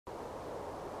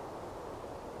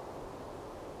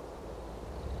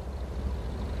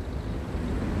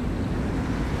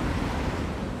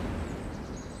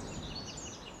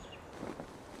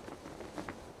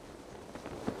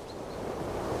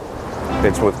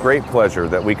It's with great pleasure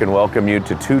that we can welcome you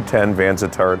to 210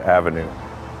 Vansittart Avenue,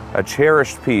 a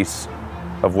cherished piece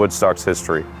of Woodstock's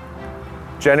history.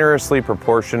 Generously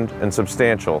proportioned and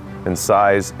substantial in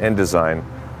size and design,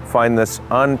 find this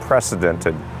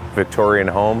unprecedented Victorian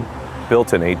home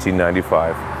built in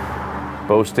 1895.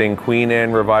 Boasting Queen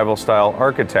Anne Revival-style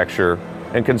architecture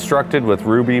and constructed with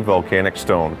ruby volcanic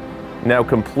stone. Now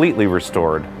completely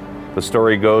restored, the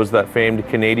story goes that famed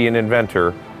Canadian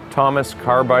inventor Thomas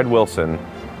Carbide Wilson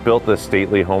built this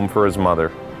stately home for his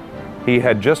mother. He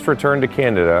had just returned to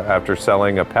Canada after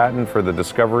selling a patent for the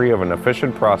discovery of an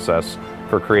efficient process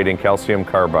for creating calcium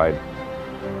carbide.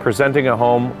 Presenting a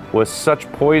home with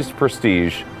such poised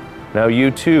prestige, now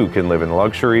you too can live in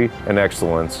luxury and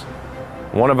excellence.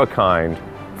 One of a kind,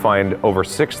 find over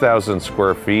 6,000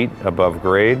 square feet above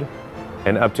grade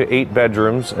and up to 8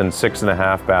 bedrooms and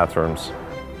 6.5 bathrooms.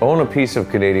 Own a piece of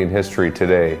Canadian history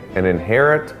today and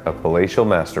inherit a palatial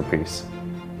masterpiece.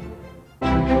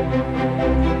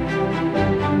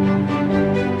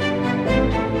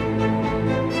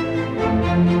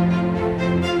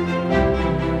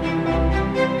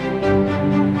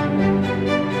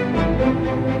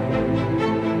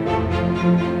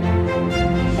 Thank you.